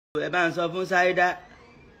ẹ bá ń sọ fún Saida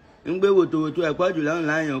ń gbé wòtòwòtò ẹ̀pọ̀ jù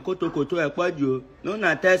online o kótókòtó ẹ̀pọ̀ jù o no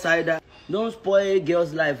na tell Saida don't spoil a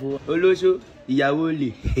girl's life o olóṣó ìyàwó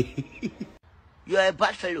lè. You are a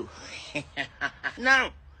bad fellow.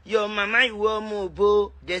 Now your mama you want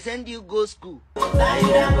more, they send you go school.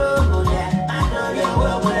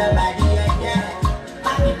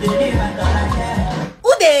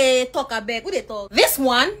 Who they talk abeg? Who they talk? This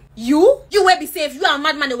one? You will be safe. You are a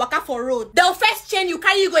madman. They walk out for road. They'll first chain you,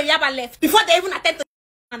 carry you go Yaba left before they even attempt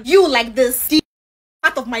to. You like this. The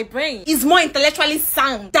part of my brain is more intellectually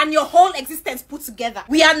sound than your whole existence put together.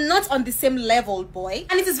 We are not on the same level, boy.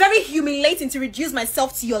 And it is very humiliating to reduce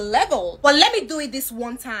myself to your level. But let me do it this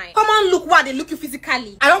one time. Come on, look what they look you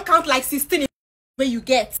physically. I don't count like 16 where you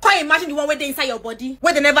get. Can't imagine the one where they inside your body,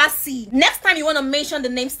 where they never see. Next time you want to mention the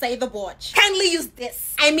name SaidaBoj, kindly use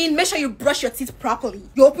this. I mean, make sure you brush your teeth properly.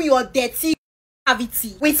 You open your dirty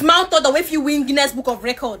cavity with mouth odor if you win Guinness Book of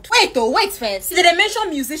Record. Wait first. Did they mention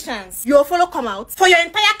musicians? Your follow come out. For your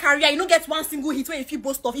entire career, you don't get one single hit where if you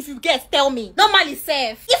boast of. If you get, tell me. Normally,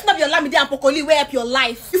 safe. If not your Lamide and Pokoli way up your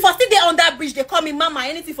life. You for still there on that bridge, they call me mama,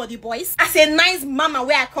 anything for the boys. As a nice mama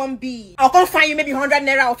where I come be. I'll come find you maybe 100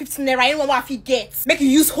 naira or 15 naira, anyone what you get. Make you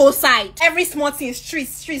use whole side. Every small thing is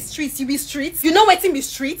streets. You be streets. You know what thing be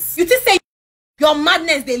streets? You just say your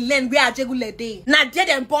madness they learn where Ajegule day. Now dead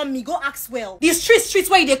and born me, go ask well. The streets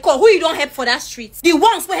where they call, who you don't help for that street? The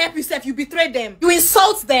ones who help yourself, you betray them. You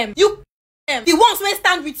insult them. You them. The ones who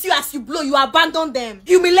stand with you as you blow, you abandon them.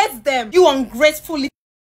 Humiliate them. You ungrateful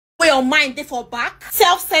where your mind they for back.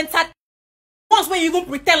 Self-centered. Once when you even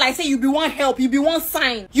pretend like say you be one help, you be one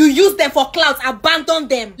sign. You use them for clout, abandon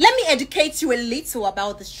them. Let me educate you a little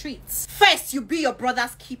about the streets. First, you be your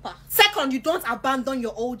brother's keeper. Second, you don't abandon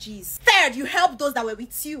your OGs. Third, you help those that were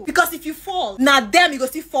with you. Because if you fall, now them you go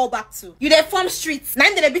still fall back to. You then form streets. Now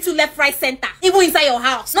they be to left, right, center. Even inside your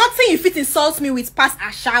house. Nothing you fit insult me with past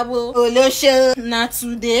Ashawo. Olosho. Not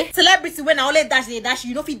today. Celebrity when I only dash they dash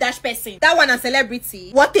you don't fit dash person. That one a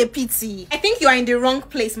celebrity. What a pity. I think you are in the wrong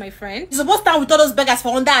place, my friend. You're supposed to with all those beggars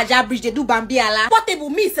for under Aja Bridge, they do Bambiala.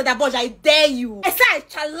 Portable me, SaidaBoj, I dare you. I say I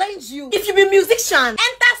challenge you. If you be musician,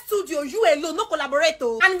 enter studio, you alone, no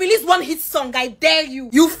collaborator, and release one hit song, I dare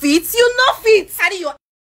you. You fit, you no fit. Carry your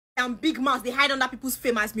and big mouth, they hide under people's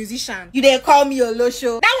fame as musician. You they call me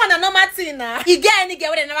Olosho. That one a normal thing now. You get any girl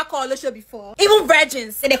where they never call Olosho before. Even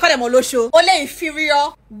virgins, they call them Olosho. Only inferior,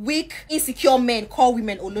 weak, insecure men call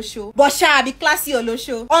women Olosho. But sha be classy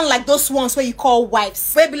Olosho. Unlike those ones where you call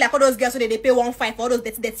wives. Where be like all those girls where they pay 1.5 for all those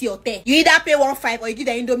dirty hotel. You either pay 1.5 or you give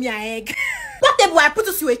the Indomie an egg. Whatever, I put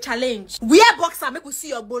us you a challenge. Wear boxer, make we see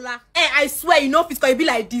your bola. Eh, I swear you know if it's gonna be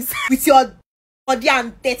like this. With your body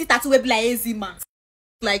and dirty tattoo will be like eczema.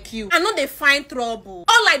 Like you. I know they find trouble.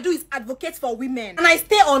 All I do is advocate for women. And I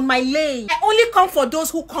stay on my lane. I only come for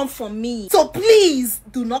those who come for me. So please,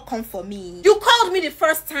 do not come for me. You called me the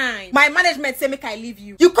first time. My management say make I leave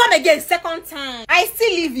you. You come again second time. I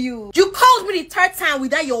still leave you. You called me the third time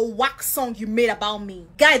with that your whack song you made about me.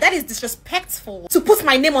 Guy, that is disrespectful. To put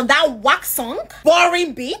my name on that whack song?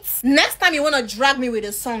 Boring beats? Next time you want to drag me with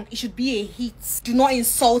a song, it should be a hit. Do not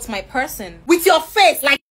insult my person. With your face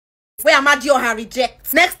like where Amadio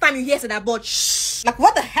reject. Next time you hear SaidaBoj, shh. Like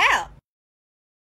what the hell?